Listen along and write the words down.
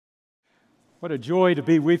What a joy to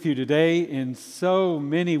be with you today in so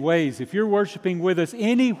many ways. If you're worshiping with us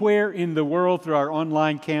anywhere in the world through our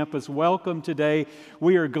online campus, welcome today.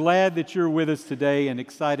 We are glad that you're with us today and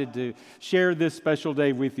excited to share this special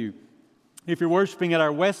day with you. If you're worshiping at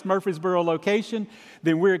our West Murfreesboro location,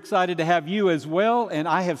 then we're excited to have you as well. And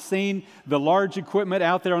I have seen the large equipment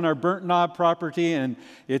out there on our Burnt Knob property, and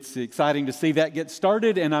it's exciting to see that get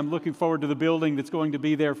started. And I'm looking forward to the building that's going to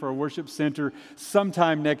be there for a worship center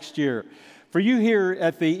sometime next year. For you here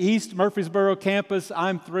at the East Murfreesboro campus,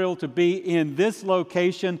 I'm thrilled to be in this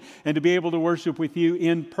location and to be able to worship with you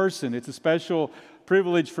in person. It's a special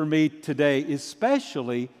privilege for me today,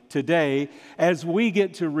 especially today as we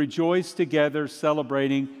get to rejoice together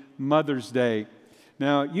celebrating Mother's Day.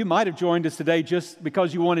 Now, you might have joined us today just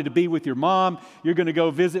because you wanted to be with your mom. You're going to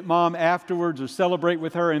go visit mom afterwards or celebrate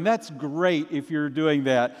with her, and that's great if you're doing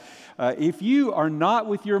that. If you are not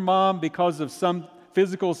with your mom because of some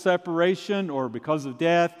physical separation or because of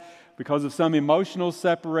death, because of some emotional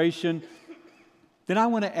separation, then I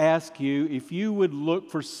want to ask you if you would look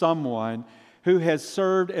for someone who has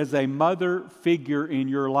served as a mother figure in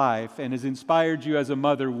your life and has inspired you as a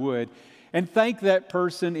mother would, and thank that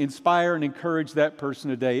person, inspire and encourage that person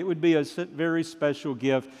today. It would be a very special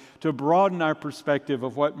gift to broaden our perspective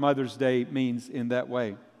of what Mother's Day means in that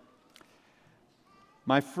way.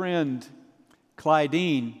 My friend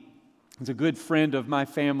Clydine is a good friend of my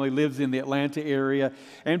family, lives in the Atlanta area,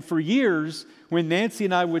 and for years, when Nancy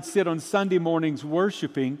and I would sit on Sunday mornings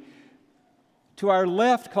worshiping, to our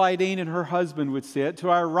left, Clydine and her husband would sit.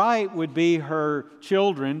 To our right would be her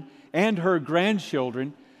children and her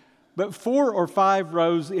grandchildren. But 4 or 5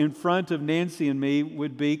 rows in front of Nancy and me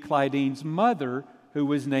would be Clydine's mother, who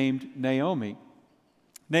was named Naomi.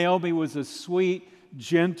 Naomi was a sweet,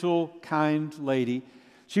 gentle, kind lady.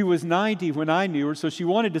 She was 90 when I knew her, so she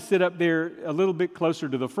wanted to sit up there a little bit closer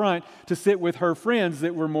to the front to sit with her friends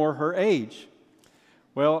that were more her age.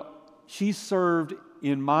 Well, she served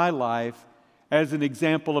in my life as an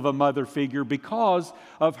example of a mother figure because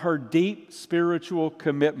of her deep spiritual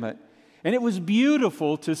commitment. And it was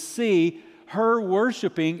beautiful to see her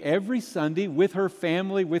worshiping every Sunday with her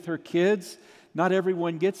family, with her kids. Not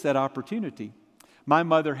everyone gets that opportunity. My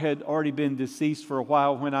mother had already been deceased for a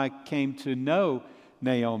while when I came to know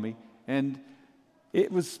Naomi, and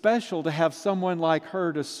it was special to have someone like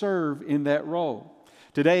her to serve in that role.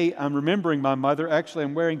 Today, I'm remembering my mother. Actually,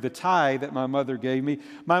 I'm wearing the tie that my mother gave me.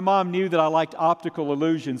 My mom knew that I liked optical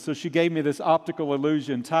illusions, so she gave me this optical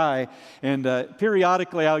illusion tie, and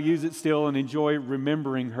periodically I'll use it still and enjoy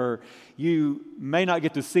remembering her. You may not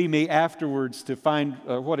get to see me afterwards to find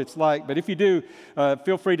what it's like, but if you do,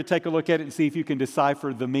 feel free to take a look at it and see if you can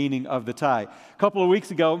decipher the meaning of the tie. A couple of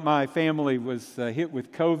weeks ago, my family was hit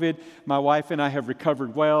with COVID. My wife and I have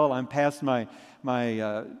recovered well. I'm past my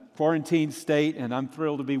quarantine state, and I'm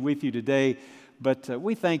thrilled to be with you today. But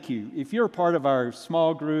we thank you. If you're a part of our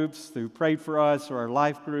small groups who prayed for us, or our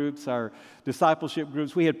life groups, our discipleship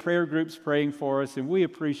groups, we had prayer groups praying for us, and we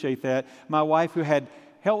appreciate that. My wife, who had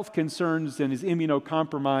health concerns and is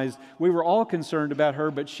immunocompromised, we were all concerned about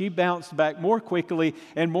her, but she bounced back more quickly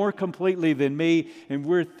and more completely than me, and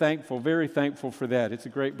we're thankful, very thankful for that. It's a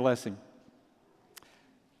great blessing.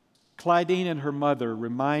 Clydine and her mother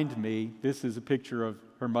remind me, this is a picture of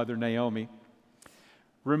her mother Naomi,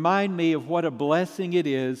 remind me of what a blessing it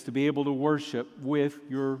is to be able to worship with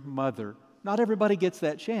your mother. Not everybody gets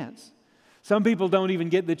that chance. Some people don't even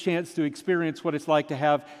get the chance to experience what it's like to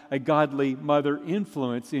have a godly mother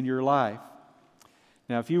influence in your life.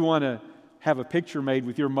 Now, if you want to have a picture made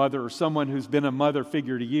with your mother or someone who's been a mother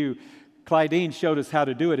figure to you, Clydine showed us how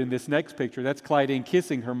to do it in this next picture. That's Clydine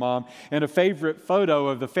kissing her mom. And a favorite photo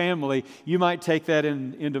of the family, you might take that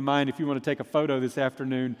into mind if you want to take a photo this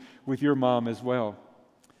afternoon with your mom as well.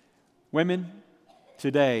 Women,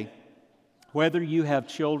 today, whether you have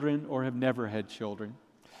children or have never had children,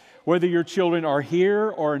 whether your children are here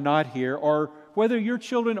or not here, or whether your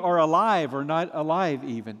children are alive or not alive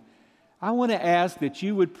even, I want to ask that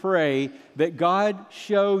you would pray that God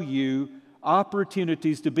show you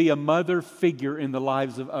opportunities to be a mother figure in the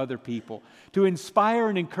lives of other people, to inspire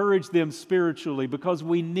and encourage them spiritually, because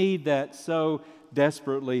we need that so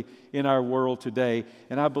desperately in our world today,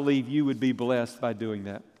 and I believe you would be blessed by doing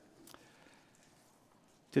that.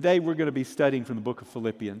 Today we're going to be studying from the book of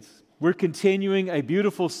Philippians. We're continuing a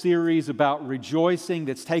beautiful series about rejoicing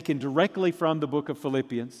that's taken directly from the book of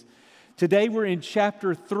Philippians. Today we're in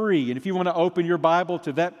chapter 3, and if you want to open your Bible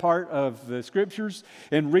to that part of the Scriptures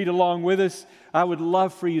and read along with us, I would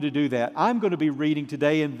love for you to do that. I'm going to be reading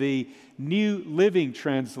today in the New Living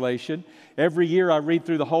Translation. Every year I read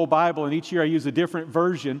through the whole Bible, and each year I use a different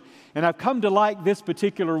version. And I've come to like this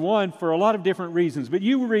particular one for a lot of different reasons. But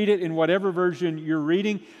you read it in whatever version you're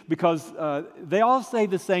reading, because they all say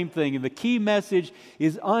the same thing, and the key message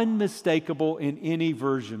is unmistakable in any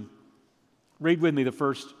version. Read with me the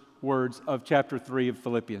first words of chapter 3 of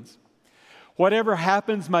Philippians. Whatever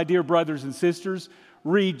happens, my dear brothers and sisters,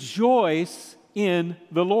 rejoice in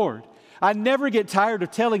the Lord. I never get tired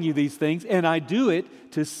of telling you these things, and I do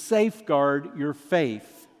it to safeguard your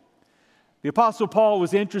faith. The Apostle Paul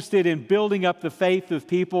was interested in building up the faith of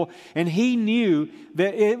people, and he knew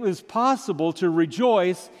that it was possible to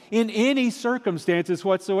rejoice in any circumstances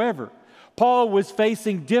whatsoever. Paul was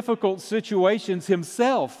facing difficult situations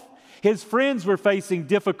himself. His friends were facing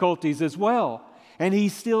difficulties as well, and he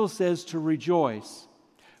still says to rejoice.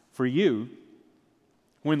 For you,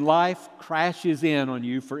 when life crashes in on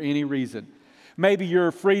you for any reason, maybe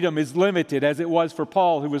your freedom is limited as it was for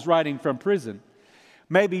Paul who was writing from prison.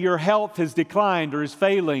 Maybe your health has declined or is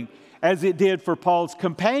failing as it did for Paul's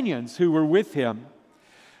companions who were with him.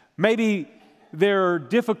 Maybe there are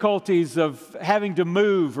difficulties of having to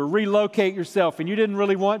move or relocate yourself and you didn't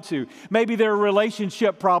really want to. Maybe there are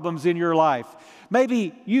relationship problems in your life.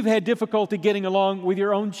 Maybe you've had difficulty getting along with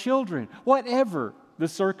your own children. Whatever the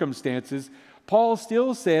circumstances, Paul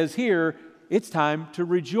still says here, it's time to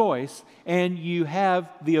rejoice, and you have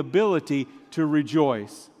the ability to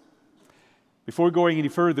rejoice. Before going any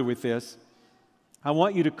further with this, I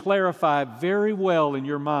want you to clarify very well in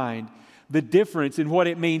your mind the difference in what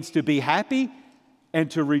it means to be happy and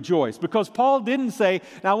to rejoice. Because Paul didn't say,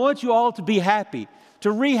 now I want you all to be happy,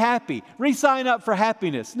 to re-happy, re-sign up for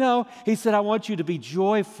happiness. No, he said, I want you to be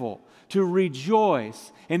joyful, to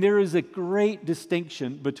rejoice. And there is a great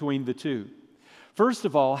distinction between the two. First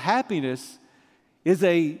of all, happiness is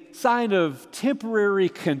a sign of temporary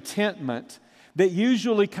contentment that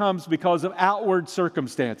usually comes because of outward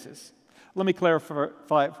circumstances. Let me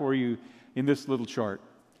clarify it for you in this little chart.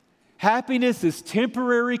 Happiness is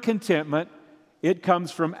temporary contentment. It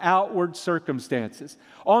comes from outward circumstances.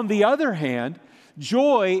 On the other hand,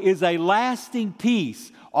 joy is a lasting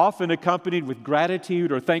peace, often accompanied with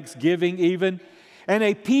gratitude or thanksgiving even, and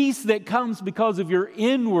a peace that comes because of your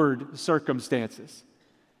inward circumstances.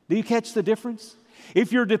 Do you catch the difference?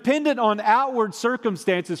 If you're dependent on outward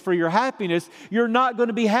circumstances for your happiness, you're not going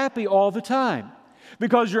to be happy all the time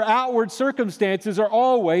because your outward circumstances are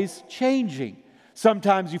always changing.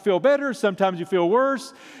 Sometimes you feel better, sometimes you feel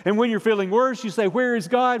worse. And when you're feeling worse, you say, where is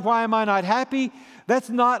God? Why am I not happy? That's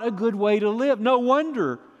not a good way to live. No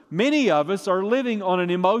wonder many of us are living on an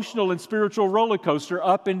emotional and spiritual roller coaster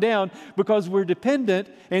up and down because we're dependent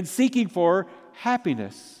and seeking for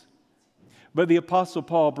happiness. But the Apostle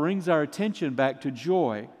Paul brings our attention back to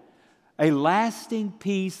joy, a lasting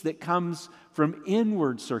peace that comes from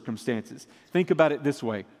inward circumstances. Think about it this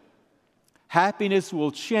way. Happiness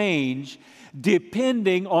will change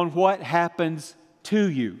depending on what happens to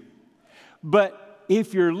you. But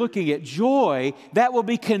if you're looking at joy, that will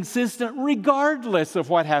be consistent regardless of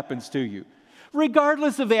what happens to you,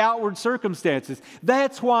 regardless of the outward circumstances.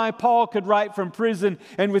 That's why Paul could write from prison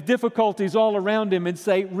and with difficulties all around him and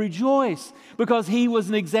say, rejoice, because he was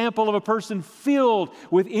an example of a person filled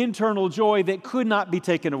with internal joy that could not be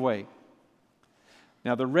taken away.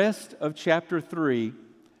 Now, the rest of chapter 3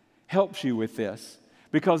 helps you with this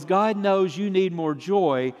because God knows you need more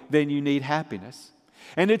joy than you need happiness.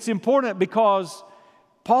 And it's important because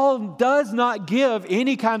Paul does not give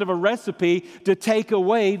any kind of a recipe to take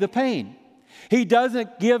away the pain. He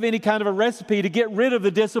doesn't give any kind of a recipe to get rid of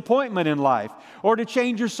the disappointment in life or to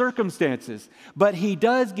change your circumstances. But he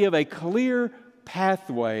does give a clear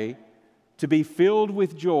pathway to be filled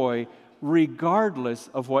with joy regardless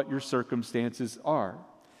of what your circumstances are.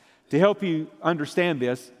 To help you understand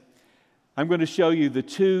this, I'm going to show you the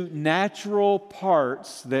two natural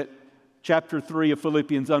parts that chapter 3 of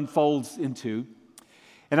Philippians unfolds into.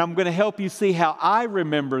 And I'm going to help you see how I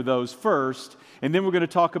remember those first, and then we're going to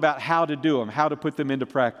talk about how to do them, how to put them into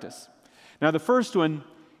practice. Now, the first one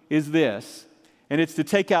is this, and it's to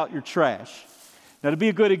take out your trash. Now, to be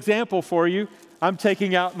a good example for you, I'm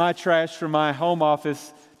taking out my trash from my home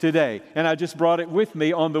office today, and I just brought it with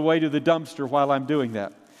me on the way to the dumpster while I'm doing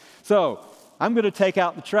that. So, I'm going to take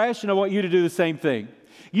out the trash, and I want you to do the same thing.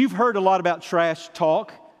 You've heard a lot about trash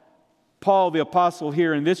talk. Paul, the apostle,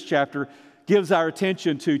 here in this chapter, gives our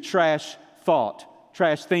attention to trash thought,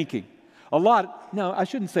 trash thinking. I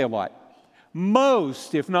shouldn't say a lot.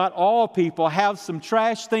 Most, if not all people, have some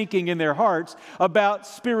trash thinking in their hearts about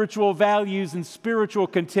spiritual values and spiritual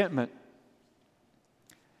contentment.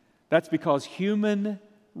 That's because human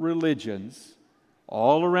religions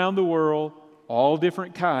all around the world, all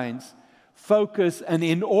different kinds, focus an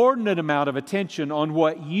inordinate amount of attention on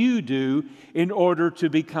what you do in order to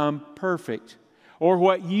become perfect, or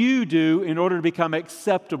what you do in order to become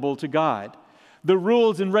acceptable to God. The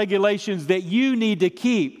rules and regulations that you need to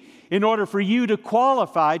keep in order for you to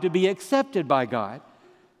qualify to be accepted by God.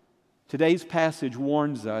 Today's passage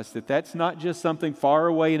warns us that that's not just something far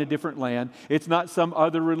away in a different land. It's not some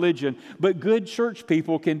other religion. But good church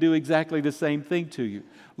people can do exactly the same thing to you.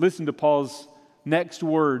 Listen to Paul's next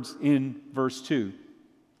words in verse 2.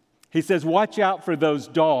 He says, watch out for those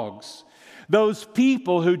dogs, those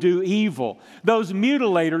people who do evil, those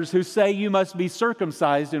mutilators who say you must be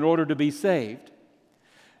circumcised in order to be saved.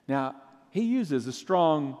 Now, he uses a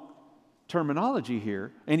strong terminology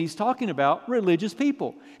here, and he's talking about religious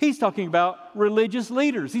people. He's talking about religious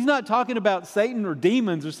leaders. He's not talking about Satan or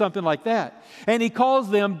demons or something like that. And he calls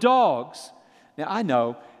them dogs. Now, I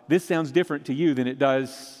know this sounds different to you than it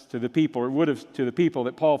does to the people, or would have to the people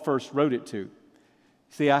that Paul first wrote it to.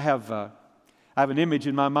 See, I have an image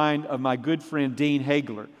in my mind of my good friend Dean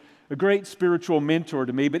Hagler, a great spiritual mentor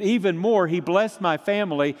to me, but even more, he blessed my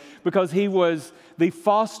family because he was the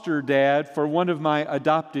foster dad for one of my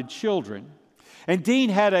adopted children. And Dean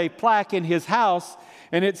had a plaque in his house,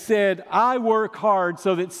 and it said, I work hard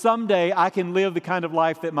so that someday I can live the kind of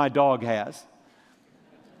life that my dog has.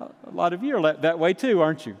 A lot of you are that way too,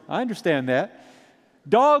 aren't you? I understand that.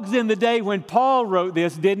 Dogs in the day when Paul wrote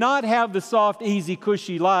this did not have the soft, easy,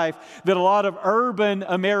 cushy life that a lot of urban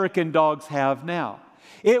American dogs have now.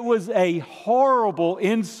 It was a horrible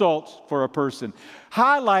insult for a person,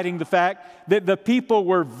 highlighting the fact that the people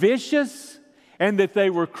were vicious and that they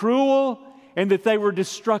were cruel and that they were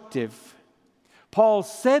destructive. Paul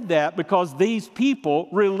said that because these people,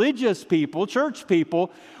 religious people, church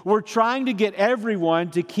people, were trying to get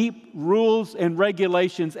everyone to keep rules and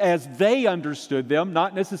regulations as they understood them,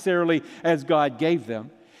 not necessarily as God gave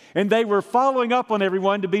them. And they were following up on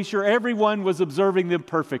everyone to be sure everyone was observing them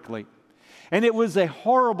perfectly. And it was a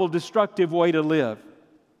horrible, destructive way to live.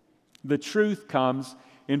 The truth comes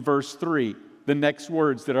in verse 3, the next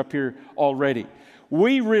words that are up here already.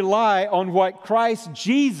 We rely on what Christ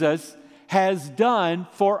Jesus has done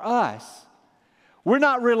for us. We're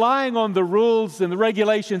not relying on the rules and the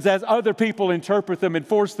regulations as other people interpret them and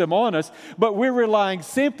force them on us, but we're relying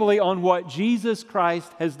simply on what Jesus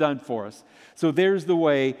Christ has done for us. So there's the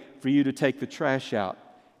way for you to take the trash out,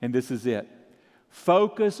 and this is it.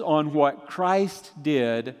 Focus on what Christ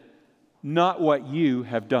did, not what you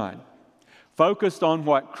have done. Focus on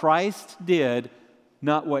what Christ did,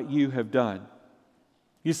 not what you have done.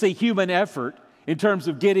 You see, human effort in terms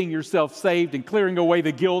of getting yourself saved and clearing away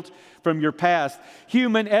the guilt from your past,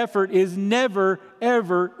 human effort is never,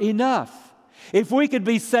 ever enough. If we could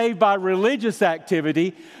be saved by religious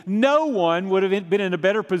activity, no one would have been in a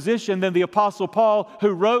better position than the Apostle Paul,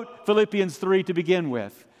 who wrote Philippians 3 to begin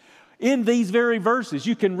with. In these very verses,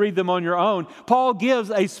 you can read them on your own, Paul gives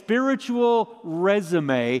a spiritual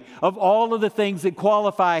resume of all of the things that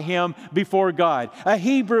qualify him before God. A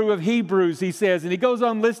Hebrew of Hebrews, he says, and he goes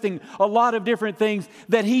on listing a lot of different things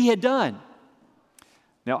that he had done.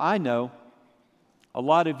 Now, I know a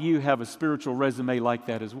lot of you have a spiritual resume like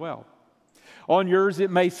that as well. On yours,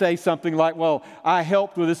 it may say something like, well, I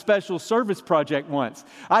helped with a special service project once.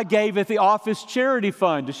 I gave at the office charity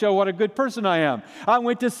fund to show what a good person I am. I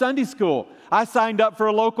went to Sunday school. I signed up for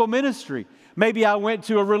a local ministry. Maybe I went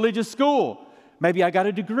to a religious school. Maybe I got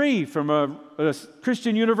a degree from a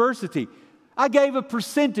Christian university. I gave a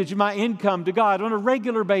percentage of my income to God on a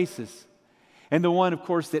regular basis. And the one, of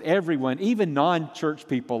course, that everyone, even non-church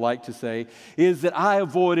people, like to say is that I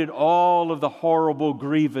avoided all of the horrible,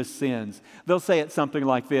 grievous sins. They'll say it something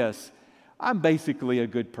like this: I'm basically a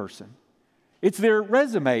good person. It's their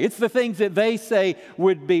resume. It's the things that they say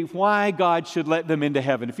would be why God should let them into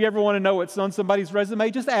heaven. If you ever want to know what's on somebody's resume,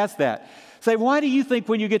 just ask that. Say, why do you think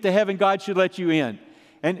when you get to heaven, God should let you in?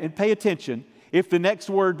 And pay attention. If the next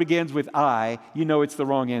word begins with I, you know it's the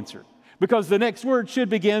wrong answer. Because the next word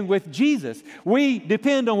should begin with Jesus. We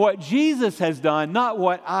depend on what Jesus has done, not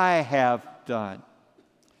what I have done.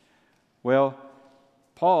 Well,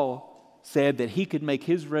 Paul said that he could make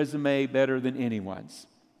his resume better than anyone's.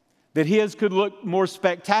 That his could look more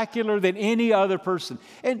spectacular than any other person.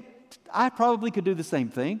 And I probably could do the same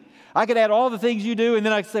thing. I could add all the things you do, and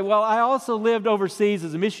then I could say, well, I also lived overseas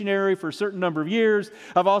as a missionary for a certain number of years.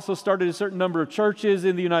 I've also started a certain number of churches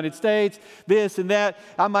in the United States, this and that.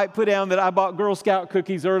 I might put down that I bought Girl Scout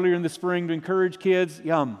cookies earlier in the spring to encourage kids.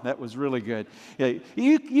 Yum, that was really good. Yeah,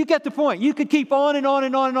 you get the point. You could keep on and on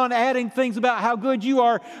and on and on adding things about how good you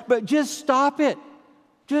are, but just stop it.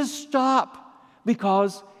 Just stop,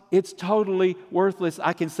 because it's totally worthless.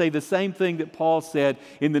 I can say the same thing that Paul said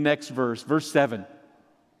in the next verse, verse 7.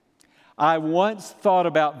 I once thought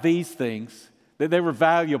about these things, that they were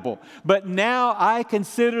valuable, but now I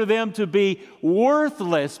consider them to be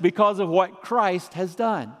worthless because of what Christ has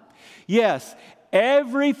done. Yes,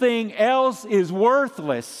 everything else is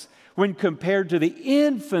worthless when compared to the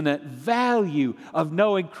infinite value of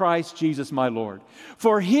knowing Christ Jesus my Lord.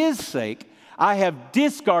 For His sake, I have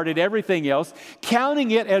discarded everything else,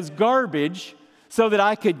 counting it as garbage so that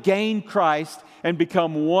I could gain Christ and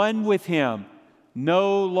become one with Him.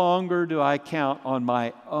 No longer do I count on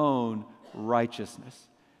my own righteousness.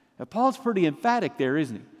 Now, Paul's pretty emphatic there,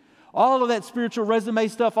 isn't he? All of that spiritual resume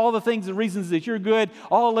stuff, all the things and reasons that you're good,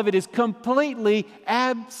 all of it is completely,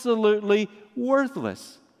 absolutely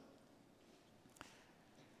worthless.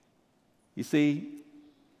 You see,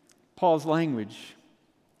 Paul's language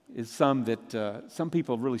is some that some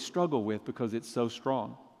people really struggle with because it's so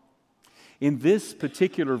strong. In this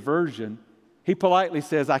particular version, he politely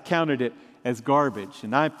says, I counted it as garbage.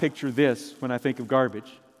 And I picture this when I think of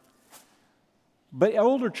garbage. But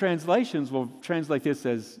older translations will translate this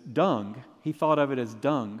as dung. He thought of it as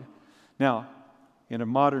dung. Now, in a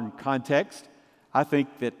modern context, I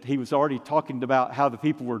think that he was already talking about how the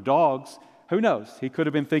people were dogs. Who knows? He could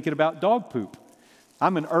have been thinking about dog poop.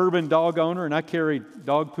 I'm an urban dog owner, and I carry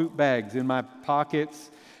dog poop bags in my pockets.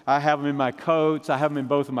 I have them in my coats. I have them in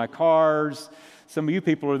both of my cars. Some of you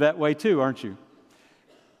people are that way too, aren't you?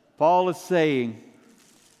 Paul is saying,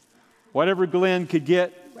 whatever Glenn could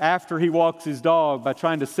get after he walks his dog by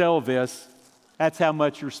trying to sell this, that's how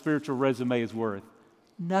much your spiritual resume is worth.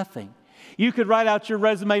 Nothing. You could write out your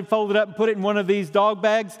resume and fold it up and put it in one of these dog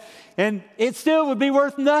bags, and it still would be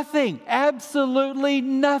worth nothing. Absolutely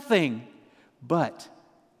nothing. But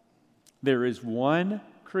there is one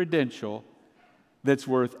credential that's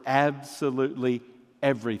worth absolutely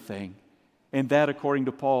everything. And that, according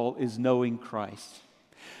to Paul, is knowing Christ.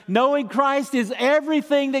 Knowing Christ is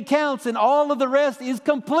everything that counts, and all of the rest is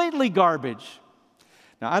completely garbage.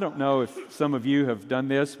 Now, I don't know if some of you have done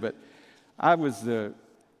this, but I was a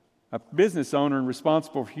business owner and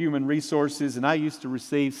responsible for human resources, and I used to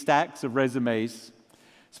receive stacks of resumes,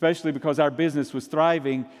 especially because our business was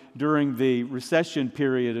thriving during the recession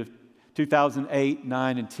period of 2008,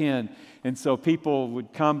 9, and 10. And so people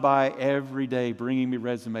would come by every day bringing me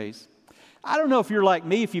resumes. I don't know if you're like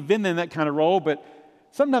me, if you've been in that kind of role, but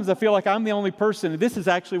sometimes I feel like I'm the only person, and this is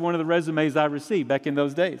actually one of the resumes I received back in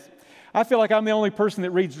those days. I feel like I'm the only person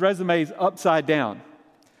that reads resumes upside down,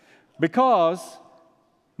 because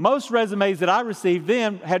most resumes that I received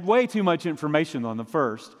then had way too much information on them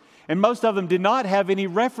first, and most of them did not have any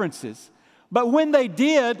references. But when they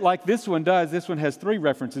did, like this one does, this one has 3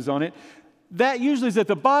 references on it, that usually is at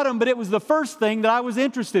the bottom, but it was the first thing that I was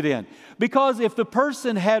interested in. Because if the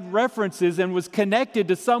person had references and was connected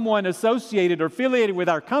to someone associated or affiliated with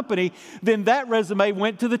our company, then that resume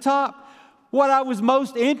went to the top. What I was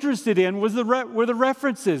most interested in was were the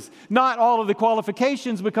references, not all of the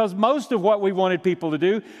qualifications, because most of what we wanted people to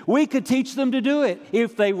do, we could teach them to do it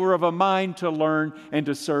if they were of a mind to learn and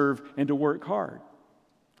to serve and to work hard.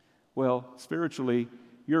 Well, spiritually,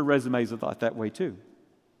 your resumes are thought that way too.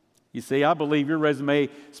 You see, I believe your resume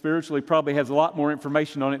spiritually probably has a lot more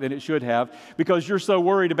information on it than it should have, because you're so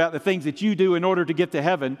worried about the things that you do in order to get to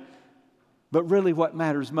heaven. But really what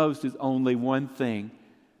matters most is only one thing.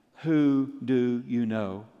 Who do you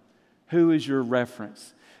know? Who is your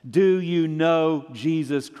reference? Do you know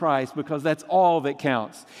Jesus Christ? Because that's all that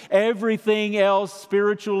counts. Everything else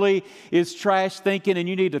spiritually is trash thinking, and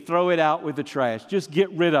you need to throw it out with the trash. Just get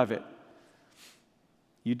rid of it.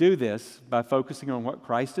 You do this by focusing on what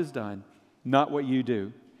Christ has done, not what you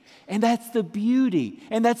do. And that's the beauty,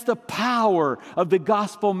 and that's the power of the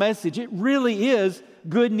gospel message. It really is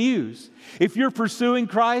good news. If you're pursuing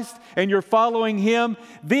Christ and you're following Him,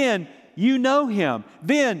 then you know Him.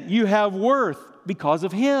 Then you have worth because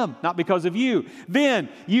of Him, not because of you. Then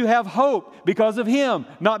you have hope because of Him,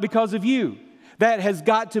 not because of you. That has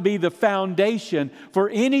got to be the foundation for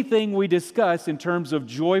anything we discuss in terms of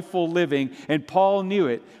joyful living, and Paul knew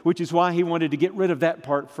it, which is why he wanted to get rid of that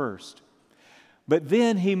part first. But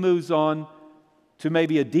then he moves on to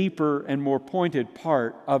maybe a deeper and more pointed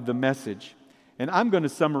part of the message. And I'm going to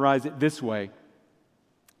summarize it this way.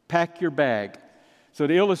 pack your bag. So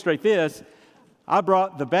to illustrate this, I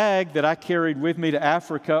brought the bag that I carried with me to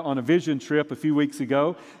Africa on a vision trip a few weeks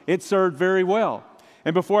ago. It served very well.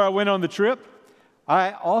 And before I went on the trip,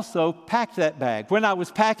 I also packed that bag. When I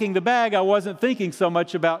was packing the bag, I wasn't thinking so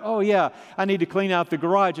much about, oh yeah, I need to clean out the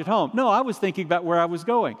garage at home. No, I was thinking about where I was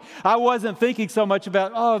going. I wasn't thinking so much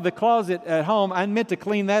about, oh, the closet at home, I meant to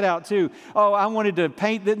clean that out too. Oh, I wanted to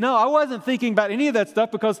paint that. No, I wasn't thinking about any of that stuff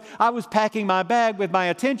because I was packing my bag with my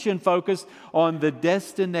attention focused on the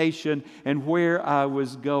destination and where I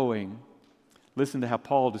was going. Listen to how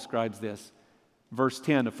Paul describes this. Verse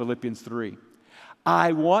 10 of Philippians 3.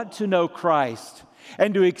 I want to know Christ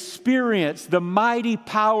and to experience the mighty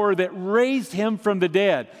power that raised him from the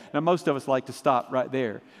dead. Now, most of us like to stop right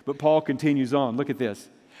there, but Paul continues on. Look at this.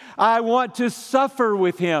 I want to suffer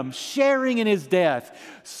with him, sharing in his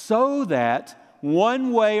death, so that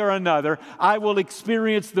one way or another I will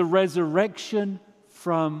experience the resurrection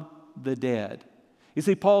from the dead. You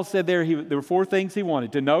see, Paul said there were 4 things he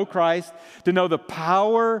wanted: to know Christ, to know the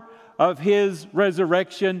power of his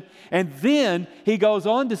resurrection. And then he goes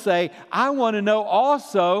on to say, I want to know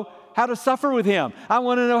also how to suffer with him. I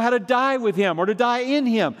want to know how to die with him or to die in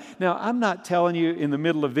him. Now, I'm not telling you in the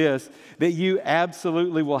middle of this that you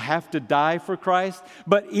absolutely will have to die for Christ.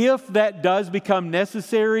 But if that does become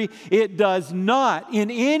necessary, it does not, in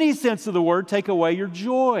any sense of the word, take away your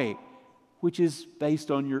joy, which is based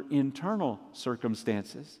on your internal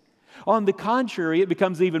circumstances. On the contrary, it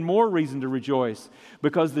becomes even more reason to rejoice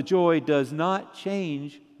because the joy does not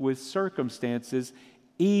change with circumstances,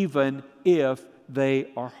 even if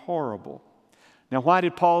they are horrible. Now, why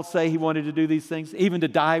did Paul say he wanted to do these things? Even to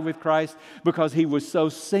die with Christ? Because he was so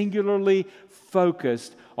singularly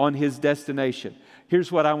focused on his destination. Here's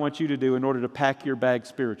what I want you to do in order to pack your bag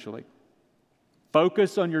spiritually.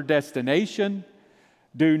 Focus on your destination.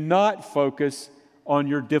 Do not focus on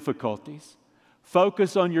your difficulties.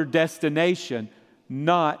 Focus on your destination,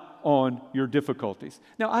 not on your difficulties.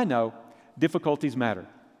 Now, I know difficulties matter.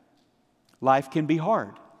 Life can be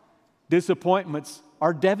hard. Disappointments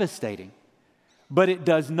are devastating. But it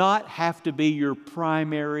does not have to be your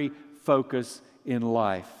primary focus in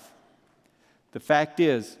life. The fact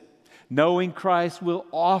is, knowing Christ will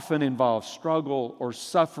often involve struggle or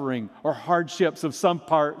suffering or hardships of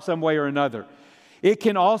some way or another. It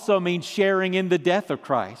can also mean sharing in the death of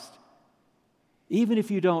Christ. Even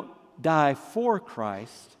if you don't die for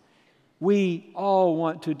Christ, we all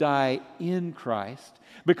want to die in Christ.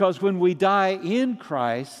 Because when we die in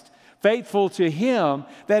Christ, faithful to Him,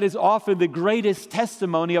 that is often the greatest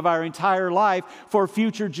testimony of our entire life for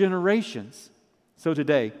future generations. So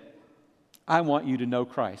today, I want you to know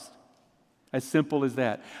Christ. As simple as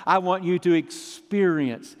that. I want you to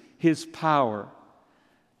experience His power.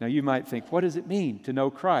 Now you might think, what does it mean to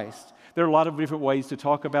know Christ? There are a lot of different ways to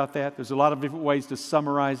talk about that. There's a lot of different ways to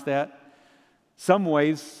summarize that. Some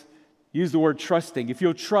ways use the word trusting. If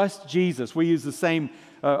you'll trust Jesus, we use the same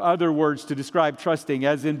other words to describe trusting,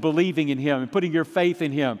 as in believing in Him and putting your faith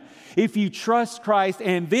in Him. If you trust Christ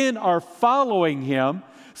and then are following Him,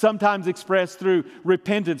 sometimes expressed through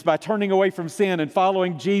repentance by turning away from sin and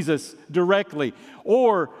following Jesus directly,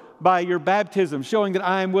 or by your baptism, showing that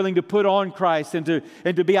I am willing to put on Christ and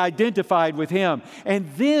to be identified with Him. And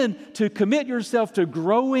then to commit yourself to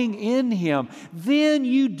growing in Him. Then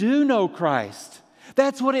you do know Christ.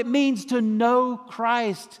 That's what it means to know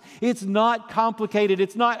Christ. It's not complicated.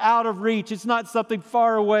 It's not out of reach. It's not something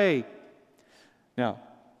far away. Now,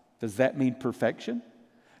 does that mean perfection?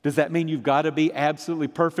 Does that mean you've got to be absolutely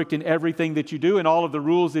perfect in everything that you do and all of the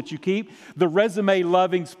rules that you keep? The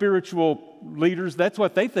resume-loving spiritual leaders, that's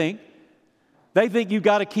what they think. They think you've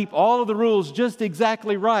got to keep all of the rules just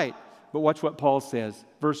exactly right. But watch what Paul says,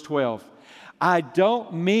 verse 12. I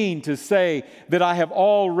don't mean to say that I have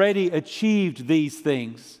already achieved these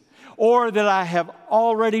things or that I have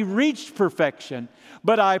already reached perfection,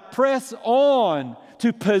 but I press on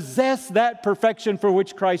to possess that perfection for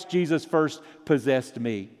which Christ Jesus first possessed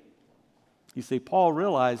me. You see, Paul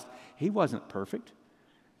realized he wasn't perfect.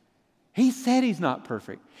 He said he's not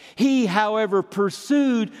perfect. He, however,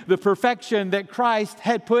 pursued the perfection that Christ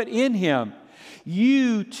had put in him.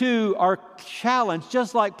 You too are challenged,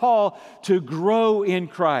 just like Paul, to grow in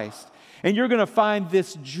Christ. And you're going to find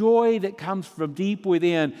this joy that comes from deep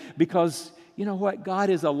within because, you know what? God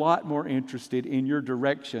is a lot more interested in your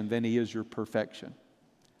direction than He is your perfection.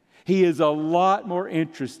 He is a lot more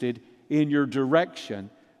interested in your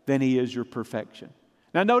direction than He is your perfection.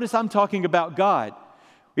 Now notice I'm talking about God.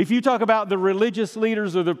 If you talk about the religious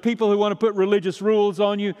leaders or the people who want to put religious rules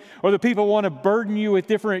on you, or the people who want to burden you with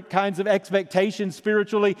different kinds of expectations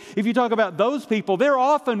spiritually, if you talk about those people, they're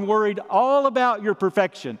often worried all about your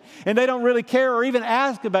perfection, and they don't really care or even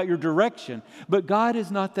ask about your direction. But God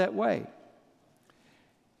is not that way.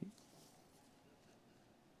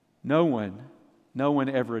 No one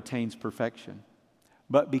ever attains perfection.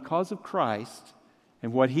 But because of Christ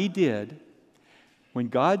and what He did, when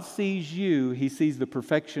God sees you, He sees the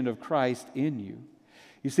perfection of Christ in you.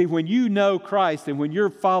 You see, when you know Christ and when you're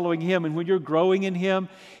following Him and when you're growing in Him,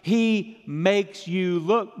 He makes you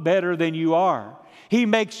look better than you are. He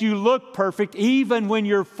makes you look perfect even when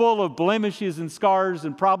you're full of blemishes and scars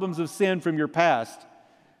and problems of sin from your past.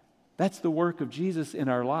 That's the work of Jesus in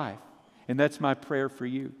our life. And that's my prayer for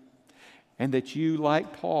you. And that you,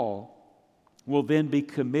 like Paul, will then be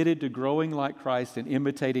committed to growing like Christ and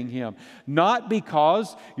imitating Him. Not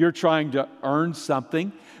because you're trying to earn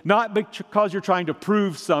something, not because you're trying to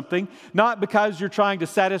prove something, not because you're trying to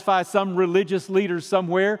satisfy some religious leader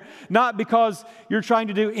somewhere, not because you're trying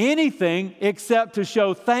to do anything except to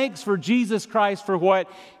show thanks for Jesus Christ for what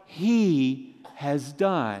He has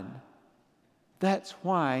done. That's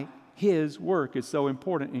why His work is so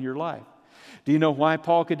important in your life. Do you know why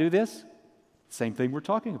Paul could do this? Same thing we're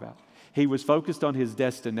talking about. He was focused on his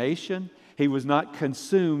destination. He was not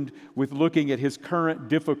consumed with looking at his current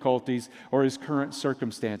difficulties or his current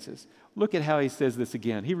circumstances. Look at how he says this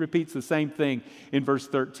again. He repeats the same thing in verse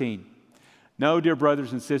 13. No, dear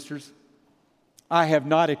brothers and sisters, I have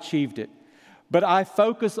not achieved it, but I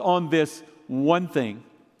focus on this one thing,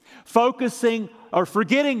 focusing or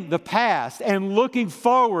forgetting the past and looking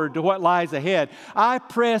forward to what lies ahead. I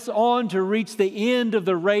press on to reach the end of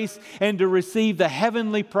the race and to receive the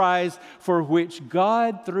heavenly prize for which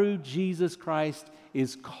God, through Jesus Christ,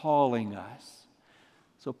 is calling us.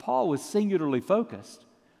 So Paul was singularly focused,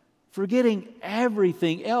 forgetting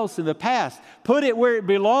everything else in the past. Put it where it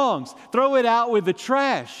belongs. Throw it out with the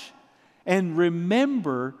trash. And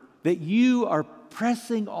remember that you are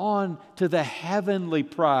pressing on to the heavenly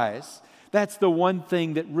prize. That's the one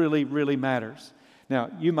thing that really, really matters. Now,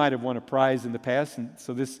 you might have won a prize in the past, and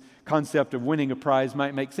so this concept of winning a prize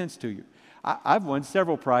might make sense to you. I've won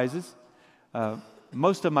several prizes.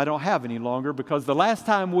 Most of them I don't have any longer because the last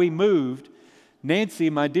time we moved, Nancy,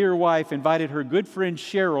 my dear wife, invited her good friend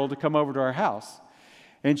Cheryl to come over to our house.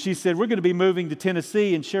 And she said, we're going to be moving to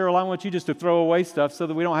Tennessee, and Cheryl, I want you just to throw away stuff so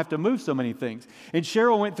that we don't have to move so many things. And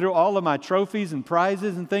Cheryl went through all of my trophies and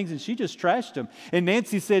prizes and things, and she just trashed them. And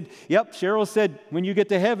Nancy said, yep, Cheryl said, when you get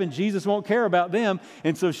to heaven, Jesus won't care about them.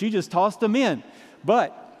 And so she just tossed them in.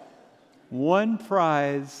 But one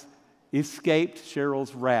prize escaped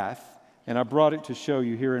Cheryl's wrath, and I brought it to show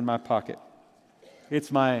you here in my pocket.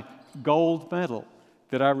 It's my gold medal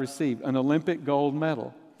that I received, an Olympic gold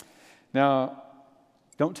medal. Now,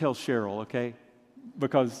 don't tell Cheryl, okay?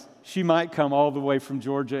 Because she might come all the way from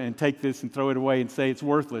Georgia and take this and throw it away and say it's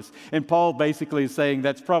worthless. And Paul basically is saying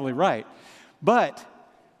that's probably right. But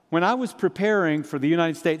when I was preparing for the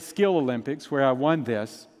United States Skill Olympics, where I won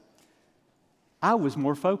this, I was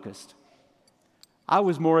more focused. I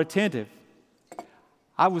was more attentive.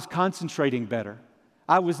 I was concentrating better.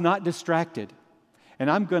 I was not distracted.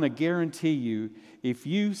 And I'm going to guarantee you, if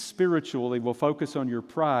you spiritually will focus on your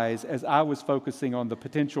prize as I was focusing on the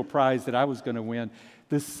potential prize that I was going to win,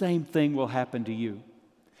 the same thing will happen to you.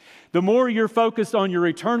 The more you're focused on your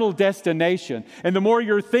eternal destination, and the more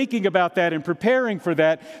you're thinking about that and preparing for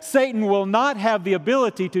that, Satan will not have the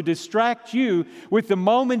ability to distract you with the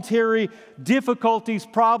momentary difficulties,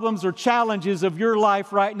 problems, or challenges of your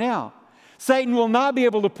life right now. Satan will not be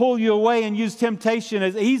able to pull you away and use temptation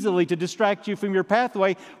as easily to distract you from your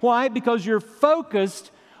pathway. Why? Because you're focused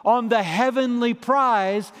on the heavenly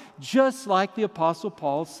prize, just like the Apostle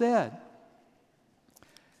Paul said.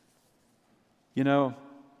 You know,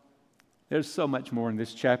 there's so much more in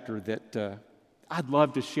this chapter that I'd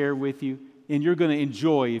love to share with you, and you're going to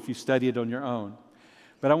enjoy if you study it on your own.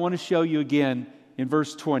 But I want to show you again in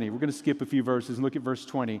verse 20. We're going to skip a few verses and look at verse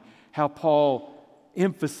 20, how Paul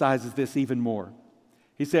emphasizes this even more.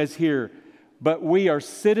 He says here, but we are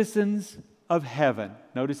citizens of heaven.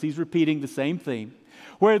 Notice he's repeating the same theme,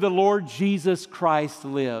 where the Lord Jesus Christ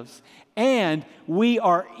lives. And we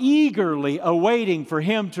are eagerly awaiting for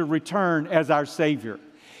Him to return as our Savior.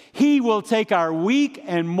 He will take our weak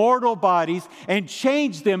and mortal bodies and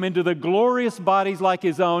change them into the glorious bodies like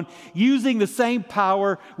His own, using the same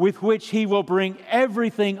power with which He will bring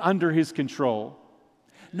everything under His control.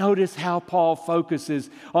 Notice how Paul focuses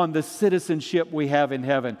on the citizenship we have in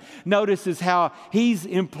heaven. Notices how he's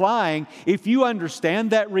implying, if you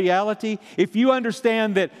understand that reality, if you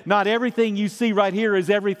understand that not everything you see right here is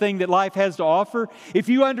everything that life has to offer, if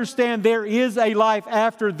you understand there is a life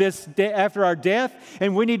after after our death,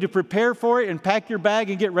 and we need to prepare for it and pack your bag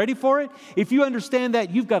and get ready for it, if you understand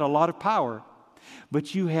that, you've got a lot of power.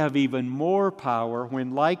 But you have even more power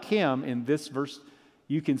when, like him, in this verse,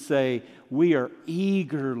 you can say, I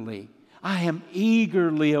am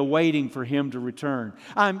eagerly awaiting for him to return.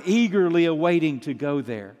 I'm eagerly awaiting to go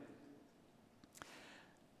there.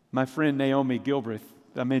 My friend Naomi Gilbreth,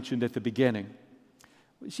 I mentioned at the beginning,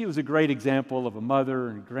 she was a great example of a mother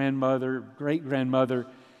and grandmother, great-grandmother.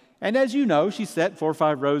 And as you know, she sat 4 or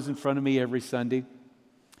 5 rows in front of me every Sunday.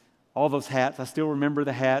 All those hats, I still remember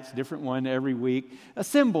the hats, different one every week. A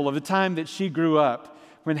symbol of the time that she grew up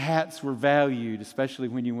when hats were valued, especially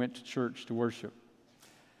when you went to church to worship.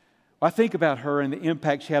 Well, I think about her and the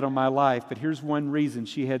impact she had on my life, but here's one reason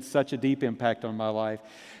she had such a deep impact on my life.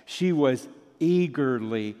 She was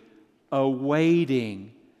eagerly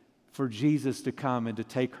awaiting for Jesus to come and to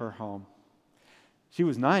take her home. She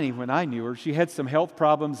was 90 when I knew her. She had some health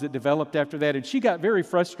problems that developed after that, and she got very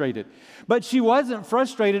frustrated. But she wasn't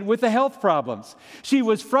frustrated with the health problems. She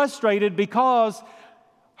was frustrated because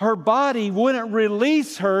her body wouldn't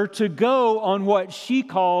release her to go on what she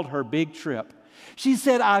called her big trip. She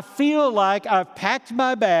said, I feel like I've packed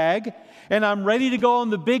my bag and I'm ready to go on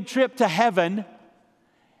the big trip to heaven,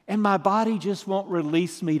 and my body just won't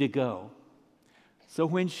release me to go. So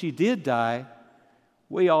when she did die,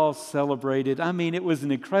 we all celebrated. I mean, it was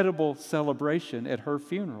an incredible celebration at her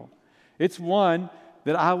funeral. It's one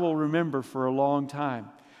that I will remember for a long time.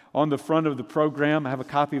 On the front of the program, I have a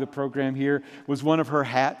copy of the program here, was one of her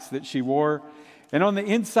hats that she wore. And on the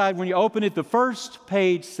inside, when you open it, the first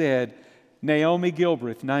page said, Naomi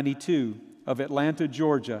Gilbreth, 92, of Atlanta,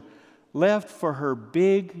 Georgia, left for her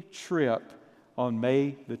big trip on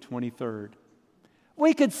May the 23rd.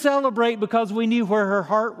 We could celebrate because we knew where her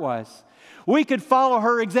heart was. We could follow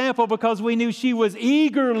her example because we knew she was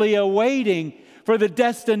eagerly awaiting for the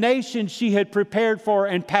destination she had prepared for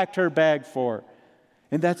and packed her bag for.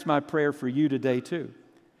 And that's my prayer for you today too.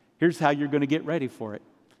 Here's how you're going to get ready for it.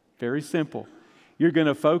 Very simple. You're going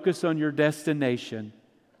to focus on your destination,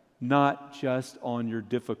 not just on your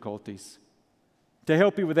difficulties. To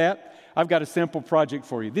help you with that, I've got a simple project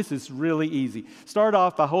for you. This is really easy. Start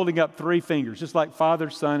off by holding up 3 fingers, just like Father,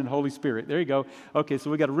 Son, and Holy Spirit. There you go. Okay,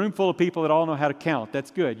 so we got a room full of people that all know how to count.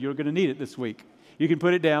 That's good. You're going to need it this week. You can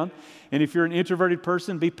put it down. And if you're an introverted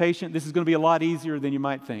person, be patient. This is going to be a lot easier than you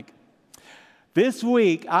might think. This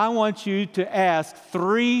week, I want you to ask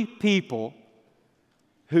 3 people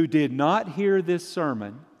who did not hear this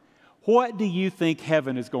sermon, what do you think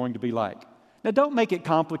heaven is going to be like? Now, don't make it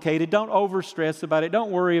complicated. Don't overstress about it.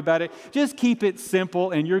 Don't worry about it. Just keep it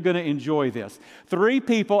simple, and you're going to enjoy this. 3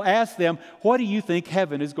 people, ask them, what do you think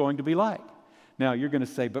heaven is going to be like? Now, you're going to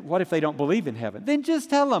say, but what if they don't believe in heaven? Then just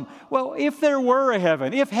tell them, well, if there were a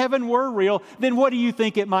heaven, if heaven were real, then what do you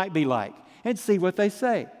think it might be like? And see what they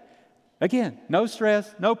say. Again, no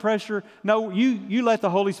stress, no pressure. No, you let the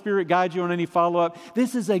Holy Spirit guide you on any follow-up.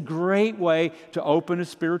 This is a great way to open a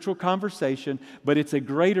spiritual conversation, but it's a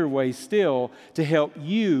greater way still to help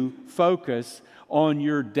you focus on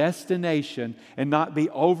your destination and not be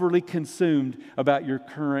overly consumed about your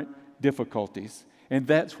current difficulties. And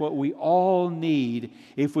that's what we all need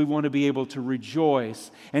if we want to be able to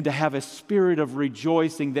rejoice and to have a spirit of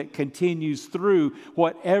rejoicing that continues through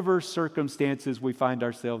whatever circumstances we find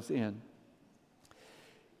ourselves in.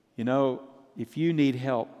 You know, if you need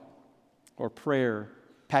help or prayer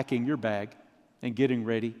packing your bag and getting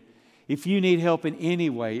ready, if you need help in any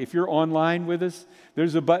way, if you're online with us,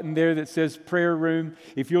 there's a button there that says prayer room.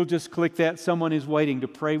 If you'll just click that, someone is waiting to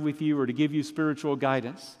pray with you or to give you spiritual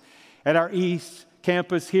guidance. At our East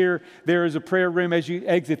Campus here, there is a prayer room as you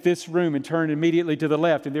exit this room and turn immediately to the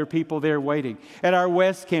left, and there are people there waiting. At our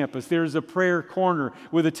West Campus, there is a prayer corner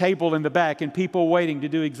with a table in the back and people waiting to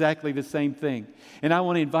do exactly the same thing. And I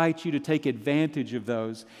want to invite you to take advantage of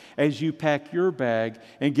those as you pack your bag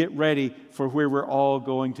and get ready for where we're all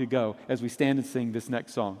going to go as we stand and sing this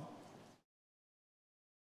next song.